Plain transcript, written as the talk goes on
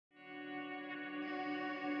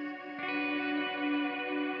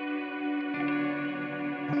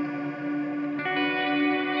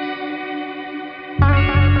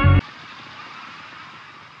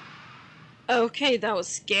Okay, that was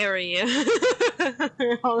scary.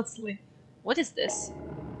 Honestly. What is this?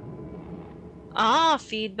 Ah,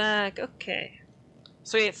 feedback. Okay.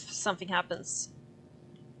 So if something happens.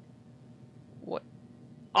 What?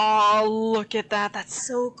 Oh, look at that. That's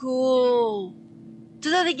so cool. Do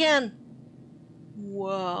that again.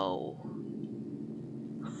 Whoa.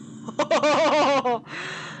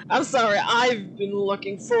 I'm sorry. I've been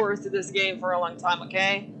looking forward to this game for a long time,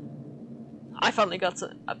 okay? I finally got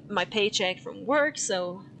my paycheck from work,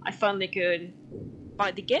 so I finally could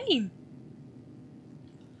buy the game.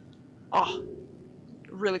 Oh,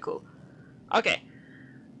 really cool. Okay.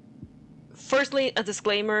 Firstly, a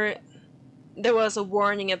disclaimer. There was a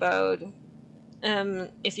warning about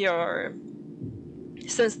if you're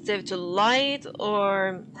sensitive to light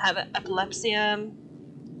or have epilepsy,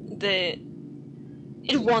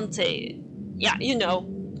 it won't say, yeah, you know,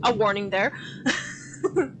 a warning there.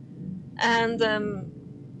 And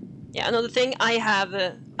yeah, another thing, I have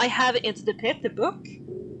Into the Pit, the book,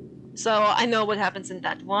 so I know what happens in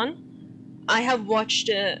that one. I have watched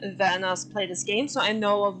Vanas play this game, so I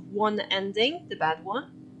know of one ending, the bad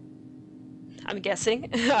one. I'm guessing.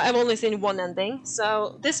 I've only seen one ending,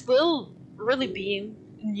 so this will really be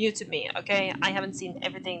new to me, okay? I haven't seen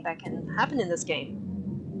everything that can happen in this game.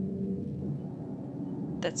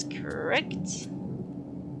 That's correct.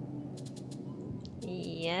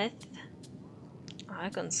 Yes. I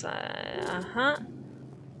can say,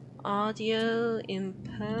 audio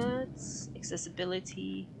inputs,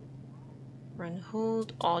 accessibility, run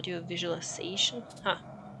hold, audio visualization. Huh.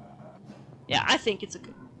 Yeah, I think it's a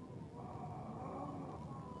good.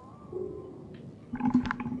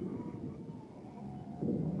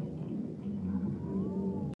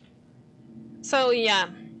 So yeah,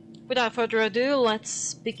 without further ado,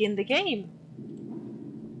 let's begin the game.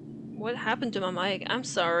 What happened to my mic? I'm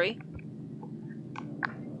sorry.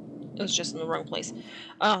 It was just in the wrong place.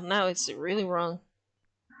 Oh, now it's really wrong.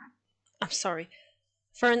 I'm sorry.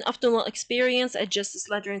 For an optimal experience, adjust the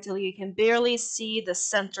slider until you can barely see the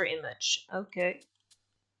center image. Okay.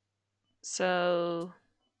 So,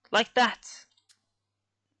 like that.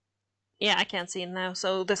 Yeah, I can't see it now,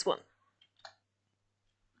 so this one.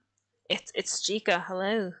 It's Chica,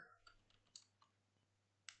 hello.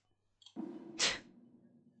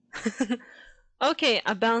 Okay,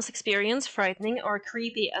 a balanced experience, frightening or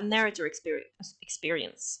creepy, a narrator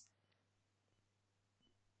experience.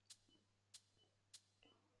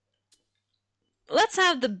 Let's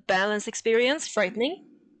have the balanced experience, frightening.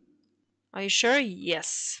 Are you sure?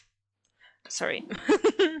 Yes. Sorry.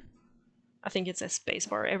 I think it's a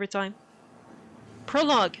spacebar every time.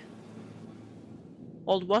 Prologue.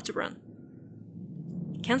 Old water run.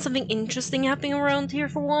 Can something interesting happen around here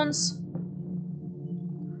for once?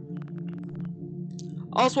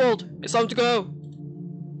 Oswald, it's time to go.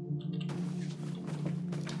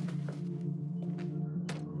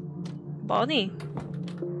 Bonnie.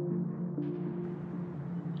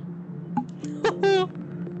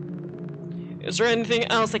 Is there anything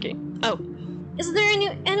else I can... Oh. Is there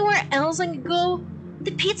anywhere else I can go?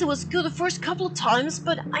 The pizza was good the first couple of times,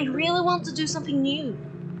 but I really want to do something new.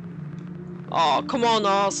 Oh, come on,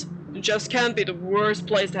 Oz. It just can't be the worst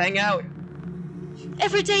place to hang out.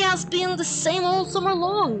 Every day has been the same old summer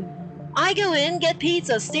long. I go in, get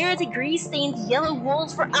pizza, stare at the grease-stained yellow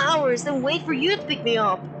walls for hours, then wait for you to pick me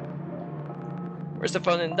up. Where's the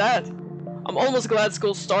fun in that? I'm almost glad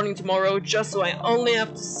school's starting tomorrow, just so I only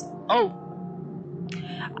have to... Oh.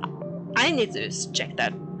 I need to check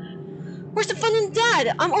that. Where's the fun in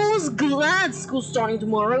that? I'm almost glad school's starting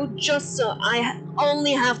tomorrow, just so I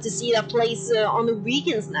only have to see that place on the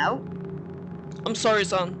weekends now. I'm sorry,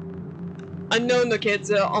 son. I know the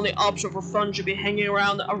kid's only option for fun should be hanging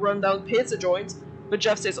around a rundown pizza joint, but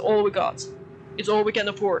Jeff says all we got. It's all we can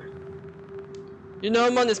afford. You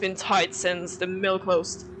know, money's been tight since the mill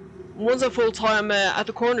closed. Once I'm full-time at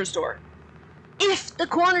the corner store. If the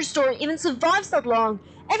corner store even survives that long,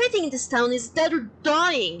 everything in this town is dead or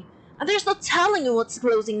dying, and there's no telling what's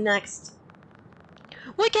closing next.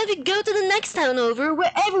 Why can't we go to the next town over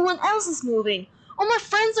where everyone else is moving? All my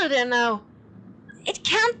friends are there now. It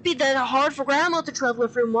can't be that hard for Grandma to travel a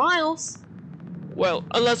few miles. Well,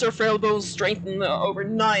 unless her frail bones strengthen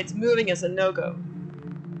overnight, moving is a no-go.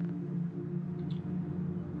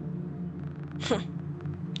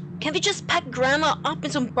 Can we just pack Grandma up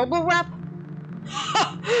in some bubble wrap?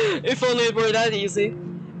 If only it were that easy.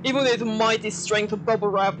 Even with the mighty strength of bubble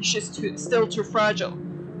wrap, she's still too fragile.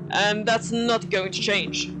 And that's not going to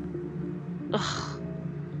change. Ugh.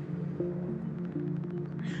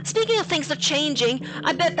 Speaking of things that are changing,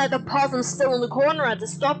 I bet that the possum's still in the corner at the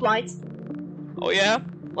stoplight. Oh yeah?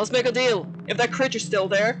 Let's make a deal. If that creature's still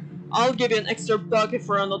there, I'll give you an extra bucket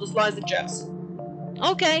for another slice of chips.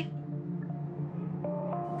 Okay.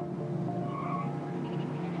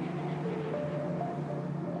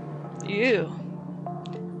 Ew.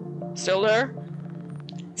 Still there?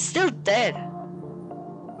 Still dead.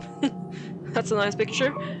 That's a nice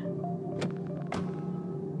picture.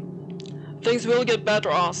 Things will get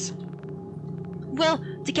better, Oz. Well,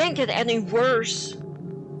 they can't get any worse.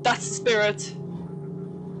 That's the spirit.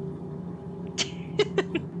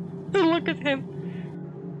 Look at him.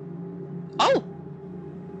 Oh!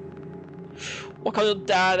 What kind of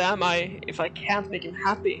dad am I if I can't make him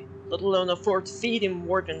happy, let alone afford to feed him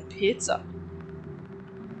more than pizza?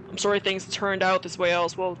 I'm sorry things turned out this way,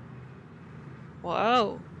 Oswald.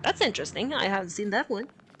 Wow, that's interesting. I haven't seen that one.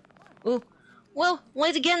 Oh, well,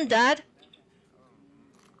 wait again, Dad.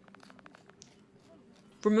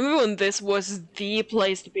 Remember when this was the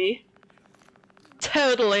place to be?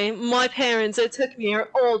 Totally. My parents took me here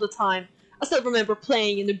all the time. I still remember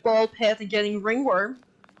playing in the ball pit and getting ringworm.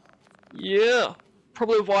 Yeah,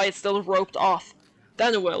 probably why it's still roped off.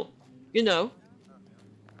 Then will, you know.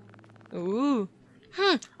 Ooh.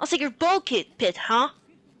 I'll take your ball pit, huh?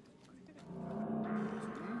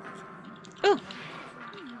 Ooh.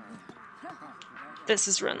 This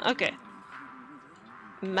is run. Okay.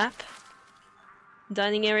 Map.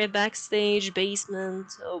 Dining area, backstage, basement.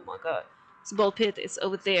 Oh my god. This ball pit is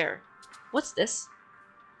over there. What's this?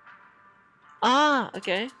 Ah,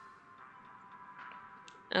 okay.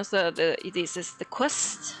 And so this is the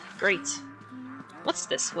quest. Great. What's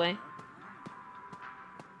this way?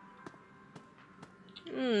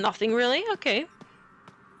 Nothing really? Okay.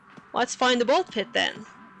 Let's find the ball pit then.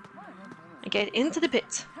 And get into the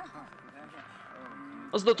pit.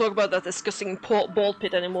 Let's not talk about that disgusting ball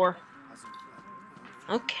pit anymore.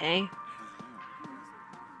 Okay.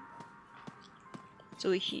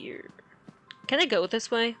 So here... Can I go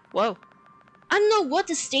this way? Whoa. I don't know what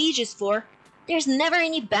the stage is for. There's never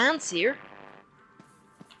any bands here.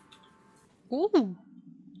 Ooh.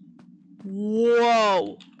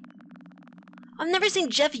 Whoa. I've never seen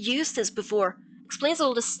Jeff use this before. Explains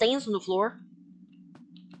all the stains on the floor.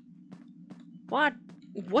 What?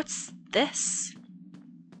 What's this?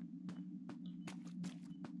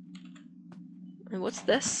 And what's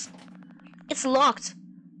this? It's locked.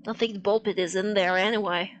 Don't think the ball pit is in there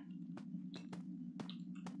anyway.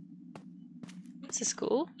 This is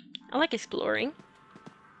cool. I like exploring.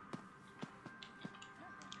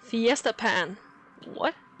 Fiesta pan.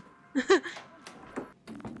 What?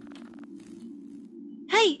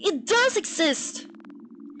 Hey, it does exist!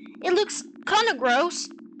 It looks kinda gross.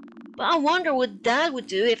 But I wonder what Dad would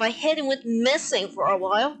do if I hit him with missing for a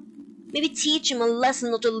while. Maybe teach him a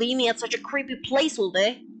lesson not to leave me at such a creepy place all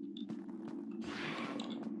day.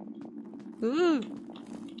 Ooh.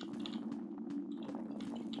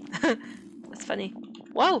 That's funny.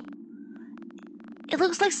 Whoa! It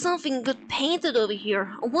looks like something got painted over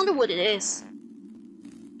here. I wonder what it is.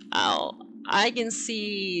 Oh, I can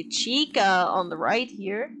see Chica on the right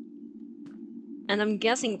here. And I'm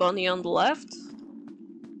guessing Bunny on the left.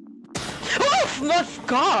 Oh my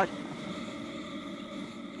god!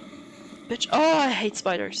 Bitch, oh, I hate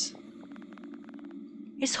spiders.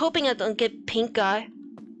 He's hoping I don't get pink eye.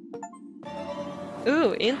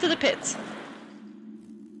 Ooh, into the pit.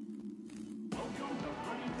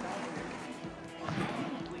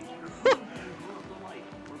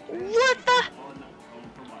 What the?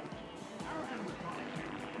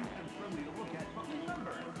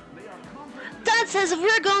 Dad says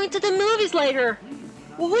we're going to the movies later.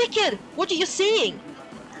 Wicked! What are you seeing?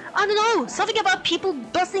 I don't know, something about people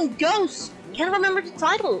busting ghosts. Can't remember the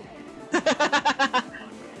title.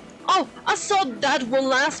 Oh, I saw that one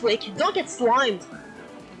last week. Don't get slimed.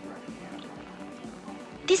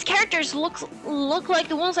 These characters look like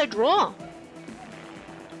the ones I draw.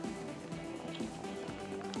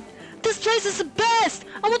 This place is the best!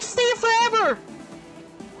 I want to stay here forever!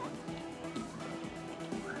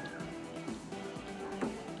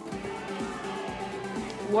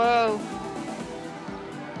 Whoa.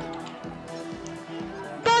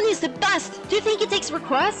 Bunny's the best! Do you think he takes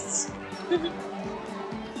requests?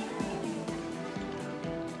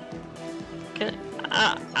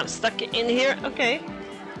 I'm stuck in here. Okay.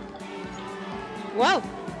 Whoa.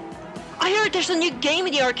 I heard there's a new game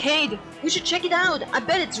in the arcade. We should check it out. I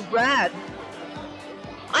bet it's rad.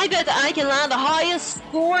 I bet I can land the highest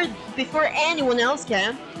score before anyone else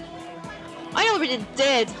can. I already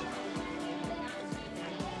did.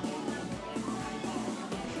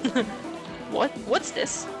 What's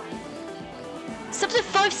this?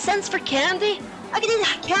 75 cents for candy? I can eat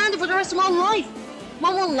candy for the rest of my life.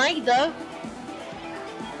 Mom won't like it though.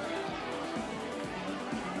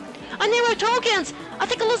 I need my tokens! I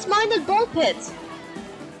think I lost mine in ball pit!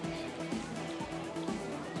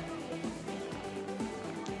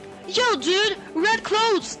 Yo, dude! Red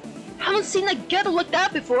clothes! Haven't seen a getup like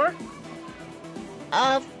that before.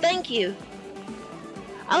 Thank you.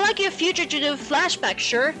 I like your Future to the Flashback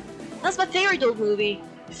shirt. That's my favorite old movie.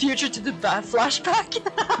 Future to the Flashback?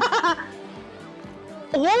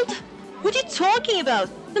 Old? What are you talking about?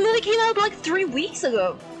 The movie came out like 3 weeks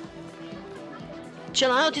ago.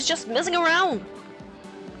 Chill out, he's just messing around.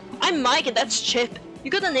 I'm Mike and that's Chip. You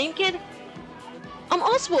got a name, kid? I'm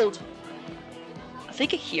Oswald. I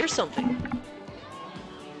think I hear something.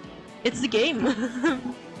 It's the game.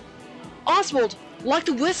 Oswald, like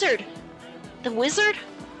the wizard. The wizard?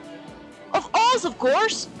 Of Oz, of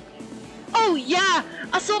course! Oh yeah,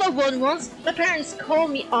 I saw that one once. My parents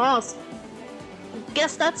called me Oz.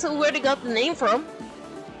 Guess that's where they got the name from.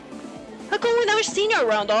 How come we never seen you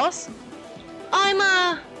around, Oz?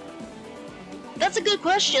 That's a good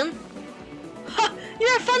question. Ha!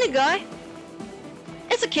 You're a funny guy.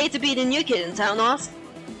 It's okay to be the new kid in town, Oz.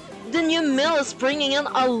 The new mill is bringing in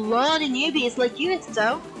a lot of newbies like you into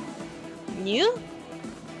town. New?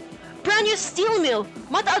 Brand new steel mill.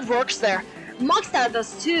 My dad works there. Mike's dad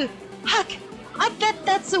does too. Heck, I bet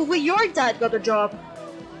that's where your dad got a job.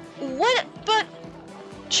 What? But...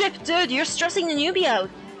 Chip, dude, you're stressing the newbie out.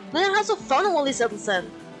 Let him have some fun while he settles in.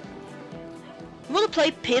 Wanna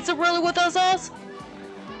play pizza roller with us, Oz?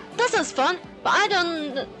 That sounds fun, but I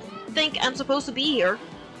don't think I'm supposed to be here.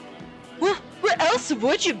 Well, where else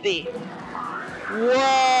would you be?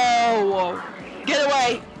 Whoa! Get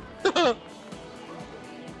away!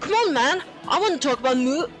 Come on, man! I want to talk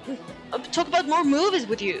about more movies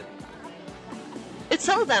with you. It's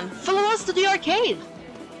all them. Follow us to the arcade.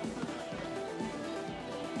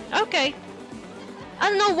 Okay. I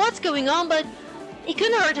don't know what's going on, but it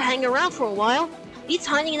couldn't hurt to hang around for a while. He's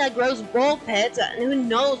hiding in that gross ball pit, and who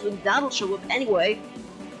knows when that'll show up anyway.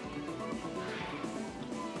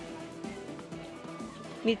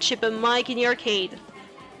 Meet Chip and Mike in the arcade.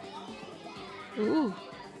 Ooh.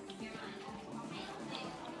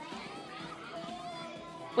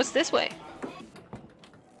 What's this way?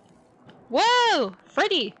 Whoa!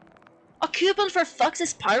 Freddy! A coupon for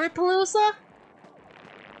Fox's Pirate Palooza?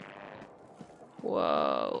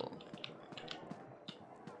 Whoa.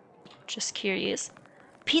 Just curious.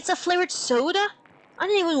 Pizza flavored soda? I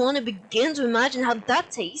don't even want to begin to imagine how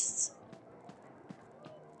that tastes.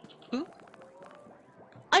 Ooh.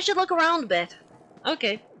 I should look around a bit.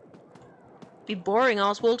 Okay. Be boring,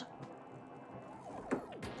 Oswald.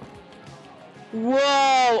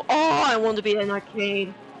 Whoa! Oh, I want to be in an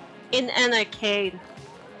arcade. In an arcade.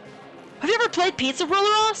 Have you ever played Pizza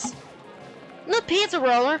Roller, Oz? Not Pizza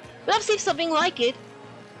Roller, but I've seen something like it.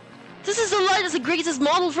 This is the latest and greatest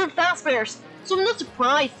model from Fazbear's, so I'm not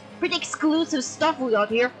surprised. Pretty exclusive stuff we got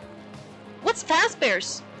here. What's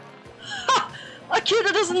Fazbear's? Ha! A kid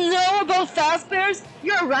that doesn't know about Fazbear's?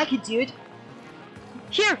 You're a racket, dude.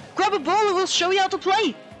 Here, grab a ball and we'll show you how to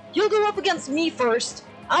play. You'll go up against me first.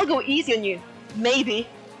 I'll go easy on you. Maybe.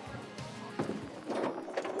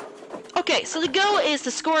 Okay, so the goal is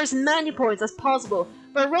to score as many points as possible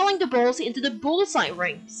by rolling the balls into the bullseye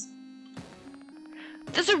rings.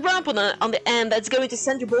 There's a ramp on the end that's going to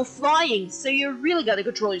send your ball flying, so you really gotta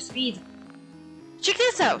control your speed. Check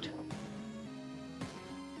this out!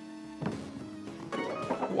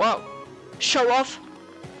 Wow. Show off!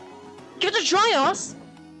 Give it a try, Oz!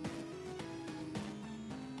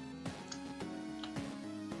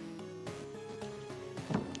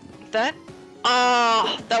 Like that?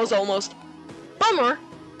 Ah, that was almost. Bummer!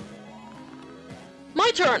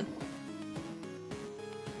 My turn!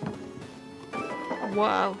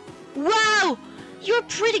 Wow. Wow! You're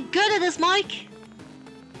pretty good at this, Mike!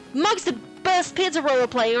 Mike's the best pizza roller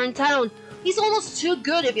player in town. He's almost too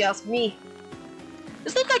good if you ask me.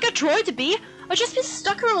 It's not like I tried to be. I've just been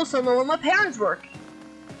stuck around somewhere where my parents work.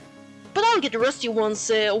 But I'll get rusty once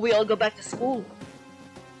we all go back to school.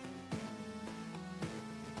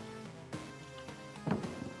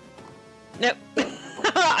 Nope.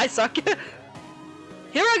 I suck.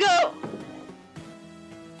 Here I go!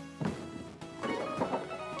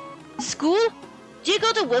 School? Do you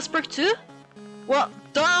go to Westbrook too? Well,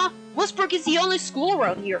 duh! Westbrook is the only school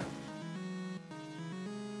around here.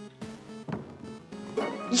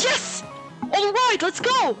 Yes! Alright, let's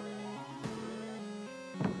go!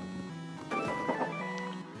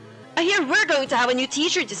 I hear we're going to have a new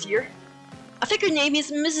teacher this year. I think her name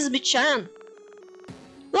is Mrs. Michan.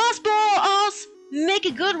 Last ball, Oz! Make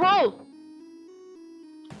a good roll!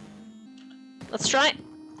 Let's try.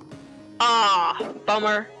 Ah,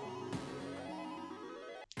 bummer.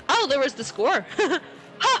 Oh, there was the score.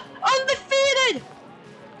 Ha! Undefeated!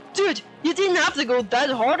 Dude, you didn't have to go that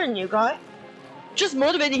hard on you guy. Just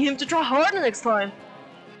motivating him to try harder next time.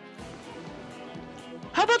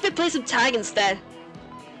 How about we play some tag instead?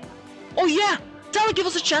 Oh yeah, that'll give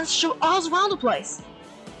us a chance to show us around the place.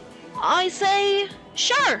 I say,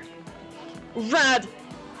 sure. Rad.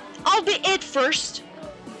 I'll be it first.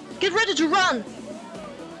 Get ready to run.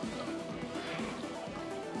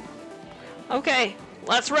 Okay,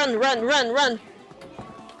 let's run.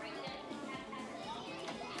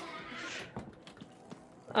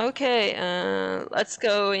 Okay, let's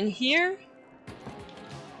go in here.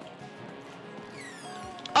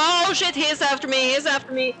 Oh shit, he's after me.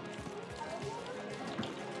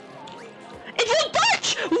 It will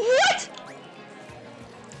budge! What?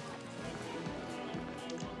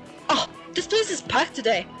 Oh, this place is packed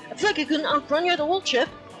today. I feel like I couldn't outrun you at all, Chip.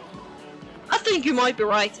 I think you might be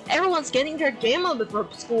right. Everyone's getting their game on before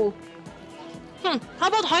school. How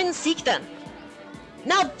about hide and seek then?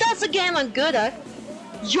 Now that's a game I'm good at.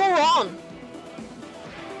 You're on!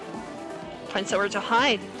 Find somewhere to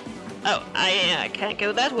hide. Oh, I can't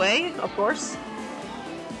go that way, of course.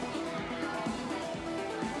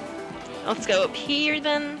 Let's go up here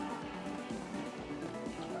then.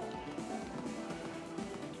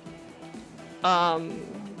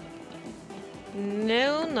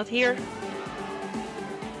 No, not here.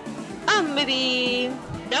 Maybe...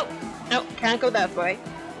 Nope, can't go that way.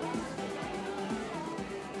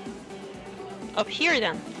 Up here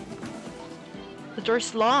then. The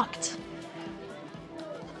door's locked.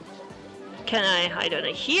 Can I hide under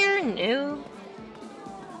here? No.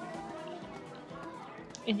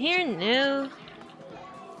 In here? No.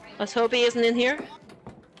 Let's hope he isn't in here.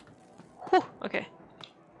 Whew, okay.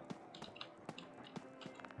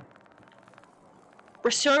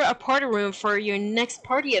 Reserve a party room for your next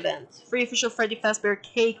party event. Free official Freddy Fazbear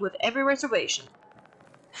cake with every reservation.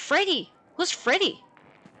 Freddy? Who's Freddy?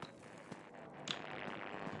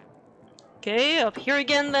 Okay, up here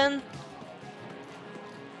again then.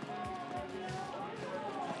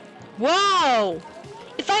 Wow!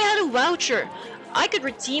 If I had a voucher, I could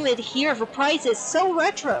redeem it here for prices so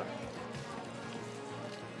retro.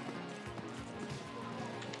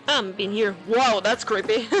 Been here. Wow, that's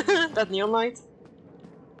creepy. That neon light.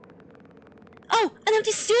 Oh, an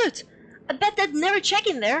empty suit! I bet they'd never check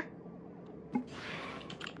in there.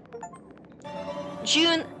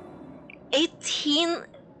 June 18,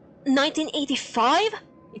 1985?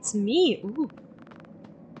 It's me. Ooh.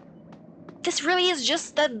 This really is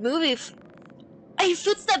just that movie. Hey,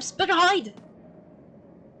 footsteps! Better hide!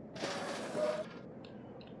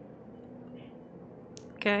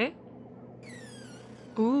 Okay.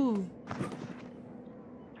 Ooh.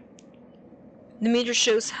 The meter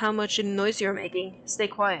shows how much noise you're making. Stay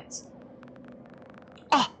quiet.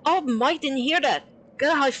 Oh, Mike didn't hear that.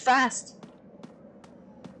 Gotta hide fast.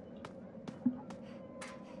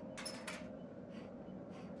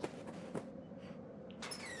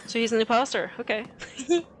 So he's an imposter. Okay.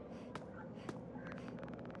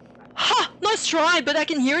 Ha! Nice try, but I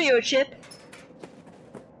can hear you, Chip.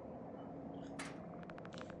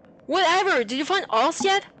 Whatever. Did you find Oz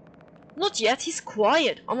yet? Not yet. He's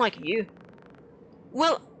quiet, unlike you.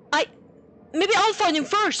 Well, maybe I'll find him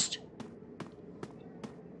first.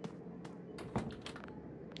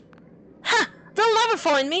 Ha! They'll never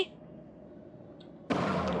find me.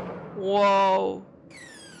 Whoa.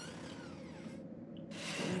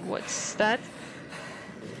 What's that?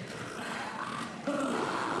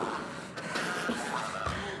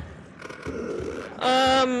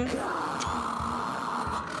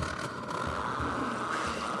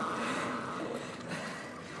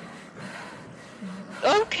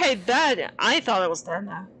 Okay, that... I thought it was that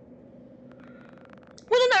now.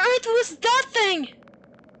 What on earth was that thing?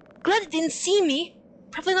 Glad it didn't see me.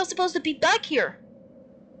 Probably not supposed to be back here.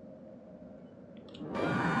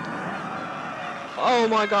 Oh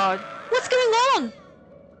my god. What's going on?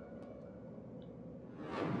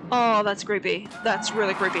 Oh, that's creepy. That's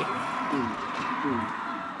really creepy.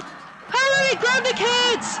 Hurry! Grab the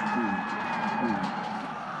kids!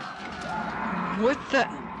 What the...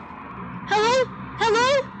 Hello?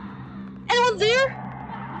 Hello? Anyone there?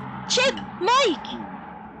 Chip! Mike!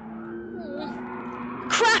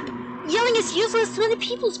 Crap! Yelling is useless to many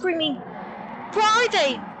people screaming. Where are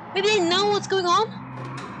they? Maybe they know what's going on?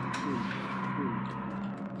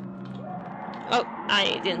 Oh,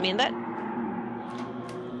 I didn't mean that.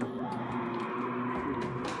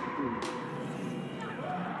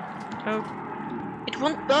 Oh, it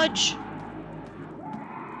won't budge.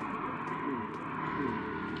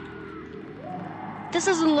 This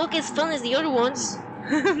doesn't look as fun as the other ones.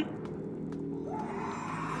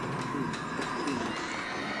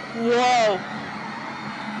 Whoa.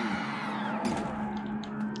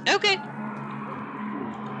 Okay.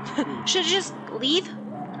 Should I just leave?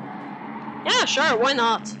 Yeah, sure, why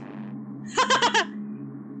not?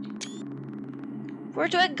 Where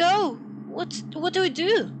do I go? What do I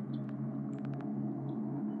do?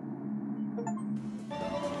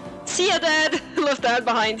 See ya, Dad! Left Dad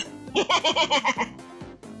behind.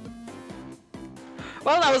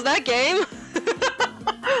 Well, that was that game.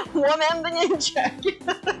 One ending in check.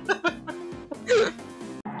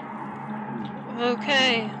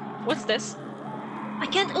 Okay, what's this? I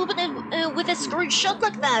can't open it with a screwed shut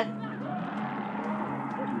like that.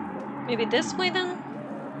 Maybe this way then?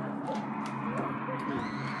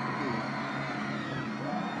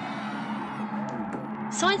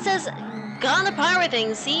 Sign says, "Gonna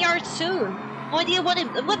pirating, see you soon." No idea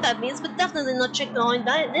what that means, but definitely not check behind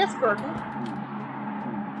this curtain.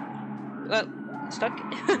 Well, stuck.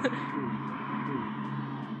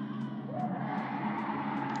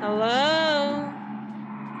 Hello?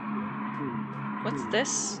 What's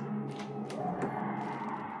this?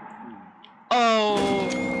 Oh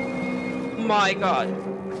my god.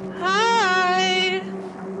 Hi!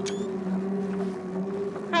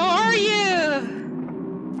 How are you?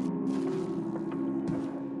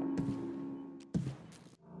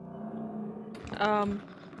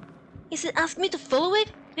 Is it asking me to follow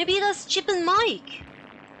it? Maybe that's Chip and Mike.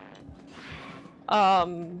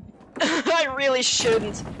 I really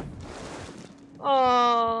shouldn't.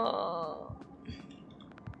 Oh.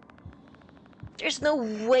 There's no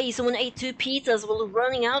way someone ate 2 pizzas while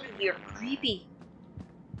running out of here. Creepy.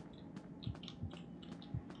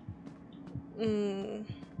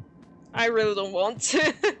 I really don't want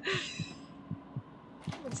to.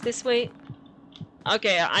 What's this way?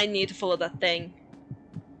 Okay, I need to follow that thing.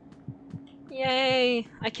 Yay!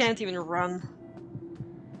 I can't even run.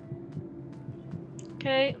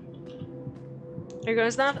 Okay. Here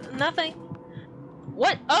goes nothing.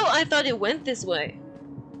 What? Oh, I thought it went this way.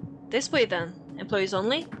 This way then. Employees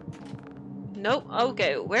only? Nope.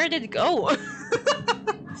 Okay, where did it go?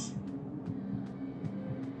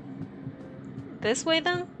 This way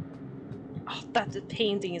then? Oh, that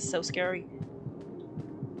painting is so scary.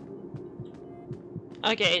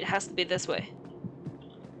 Okay, it has to be this way.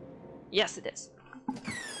 Yes, it is.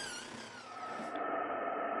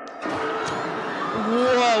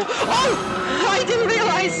 Whoa! Oh! I didn't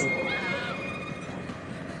realize!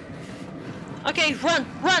 Okay, run!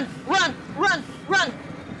 Run! Run! Run! Run!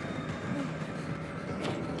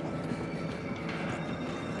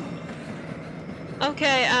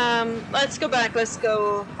 Okay, let's go back. Let's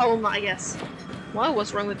go home, I guess. What?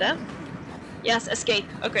 What's wrong with that? Yes, escape.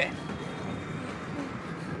 Okay.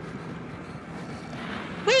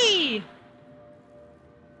 Whee!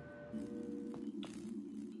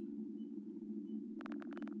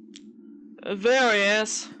 There he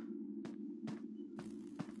is.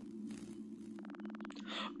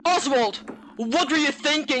 Oswald! What were you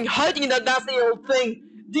thinking, hiding in that nasty old thing?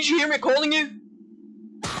 Did you hear me calling you?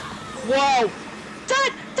 Wow!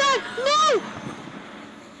 Dad! Dad! No!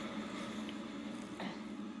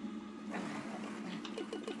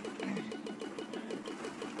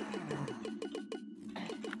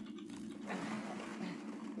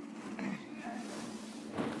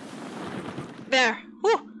 There.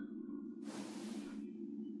 Whew.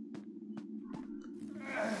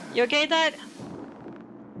 You okay, Dad?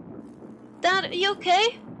 Dad, are you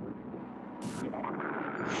okay?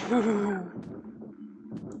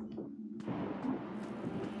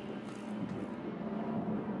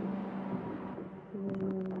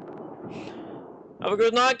 Have a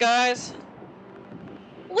good night, guys.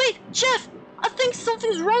 Wait, Jeff! I think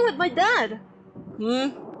something's wrong with my dad.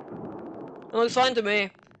 It looks fine to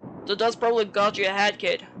me. The dust probably got you a head,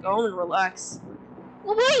 kid. Go home and relax.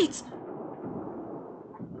 Wait!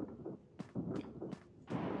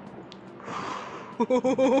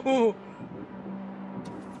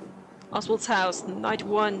 Oswald's house, night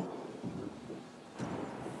 1.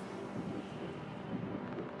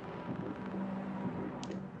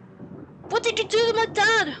 What did you do to my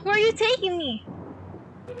dad? Where are you taking me?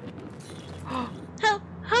 How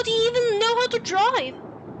do you even know how to drive?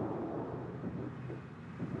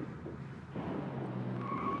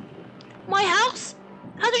 My house?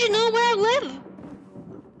 How did you know where I live?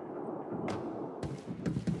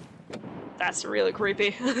 That's really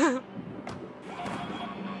creepy.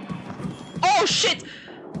 Oh shit!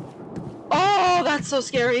 Oh, that's so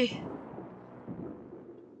scary.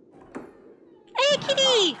 Hey,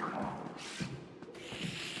 kitty!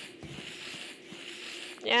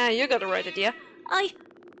 Yeah, you got the right idea.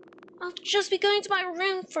 I'll just be going to my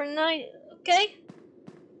room for a night, okay?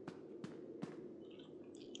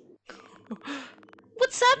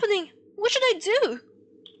 What's happening? What should I do?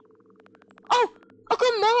 Oh! I'll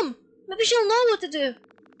call Mom! Maybe she'll know what to do.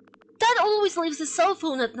 Dad always leaves his cell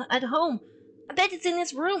phone at home. I bet it's in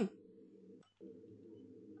his room.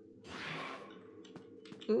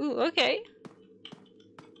 Ooh, okay.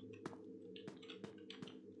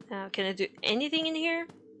 Now, can I do anything in here?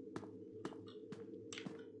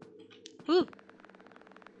 Ooh.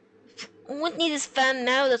 Won't need his fan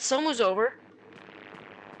now that summer's over.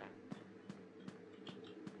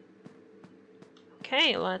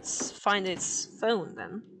 Okay, let's find its phone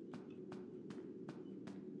then.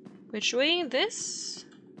 Which way? This?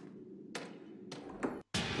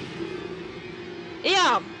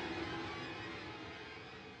 Yeah!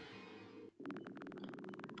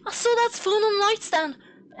 I saw that phone on the nightstand.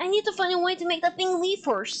 I need to find a way to make that thing leave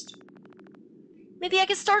first. Maybe I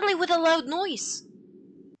can startle it with a loud noise.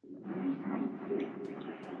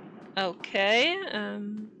 Okay,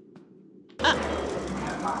 Ah!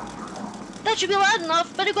 That should be loud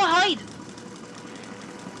enough. Better go hide.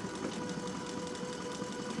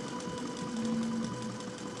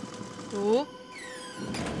 Ooh.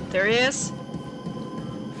 There he is.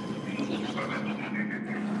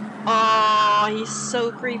 Oh, he's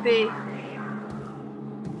so creepy.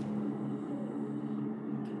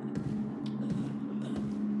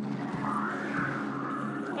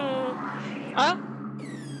 Oh.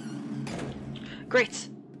 Great.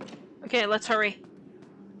 Okay, let's hurry.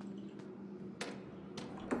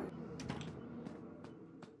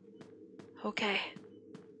 Okay.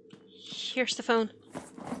 Here's the phone.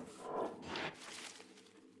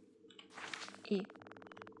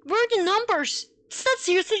 Where are the numbers? Does that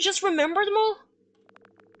seriously just remember them all?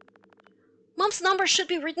 Mom's number should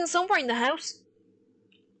be written somewhere in the house.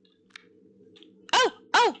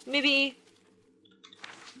 Oh, maybe...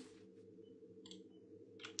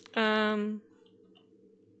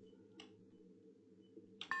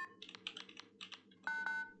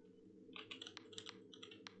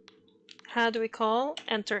 How do we call?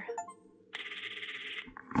 Enter.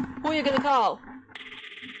 Who are you gonna call?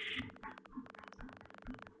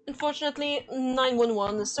 Unfortunately,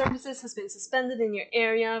 911, the services has been suspended in your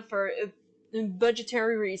area for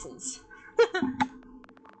budgetary reasons.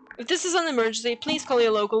 If this is an emergency, please call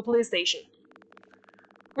your local police station.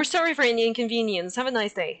 We're sorry for any inconvenience. Have a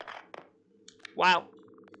nice day. Wow.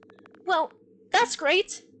 Well, that's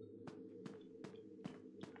great.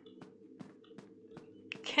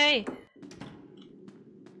 Okay.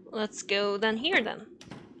 Let's go down here then.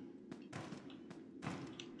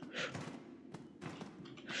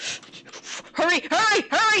 Hurry! Hurry!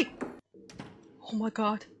 Hurry! Oh my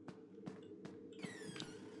god.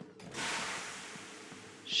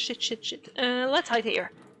 Shit. Let's hide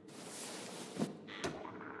here.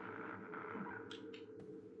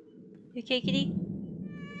 You okay, kitty?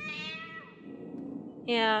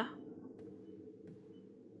 Yeah.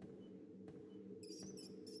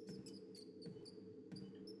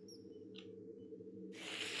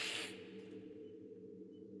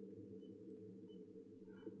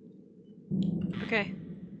 Okay.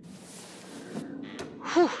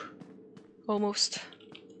 Whew. Almost.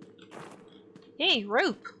 Hey,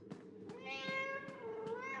 rope!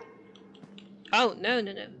 Oh, no.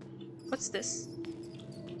 What's this?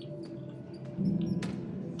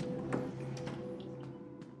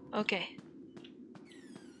 Okay.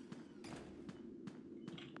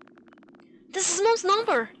 This is Mom's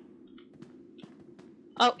number!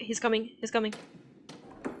 Oh, he's coming.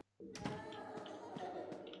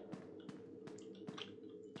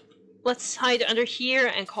 Let's hide under here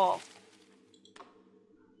and call.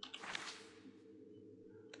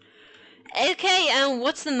 Okay, and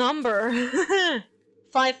what's the number?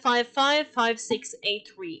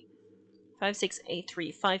 555-5683.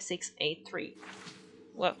 5683.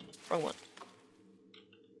 Whoa, wrong one.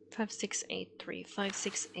 5683.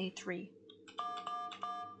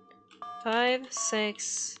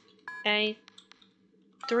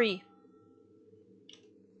 5683.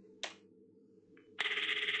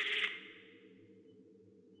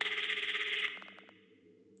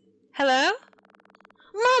 Hello?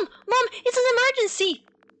 Mom, it's an emergency!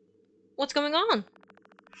 What's going on?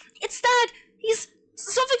 It's Dad!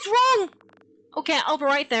 Something's wrong! Okay, I'll be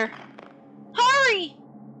right there. Hurry!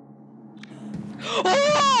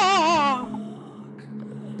 Oh!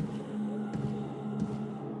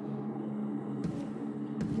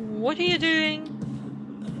 What are you doing?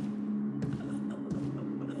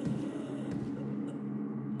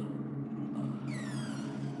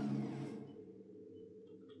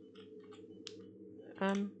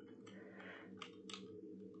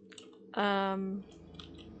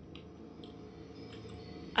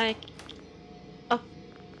 Oh.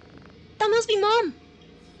 That must be Mom!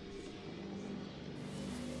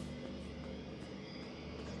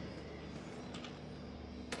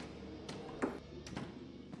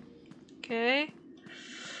 Okay.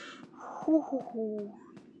 Hoo hoo hoo.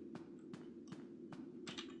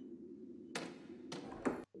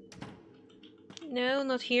 No,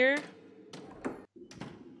 not here.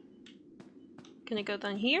 Can I go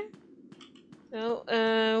down here?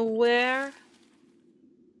 Oh, where?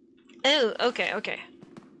 Oh, okay, okay.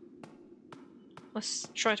 Let's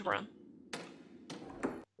try to run.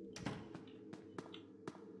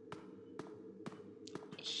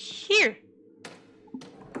 Here!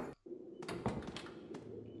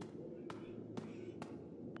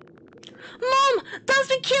 Mom! Dad's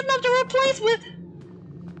been kidnapped and replaced with...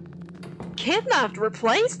 Kidnapped?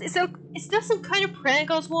 Replaced? Is that some kind of prank,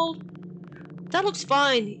 Oswald? That looks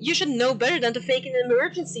fine. You should know better than to fake an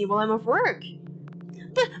emergency while I'm off work.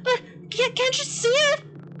 But, can't you see it?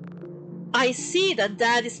 I see that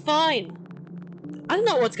Dad is fine. I don't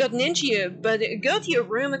know what's gotten into you, but go to your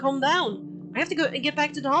room and calm down. I have to go and get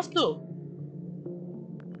back to the hospital.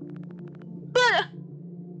 But...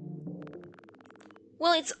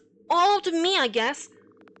 Well, it's all up to me, I guess.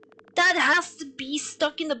 Dad has to be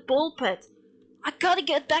stuck in the bull pit. I gotta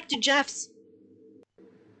get back to Jeff's.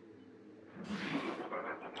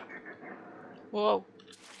 Whoa.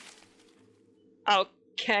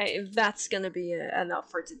 Okay, that's gonna be enough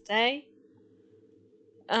for today.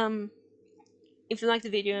 If you liked the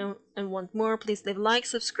video and want more, please leave a like,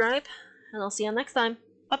 subscribe, and I'll see you next time.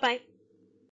 Bye bye.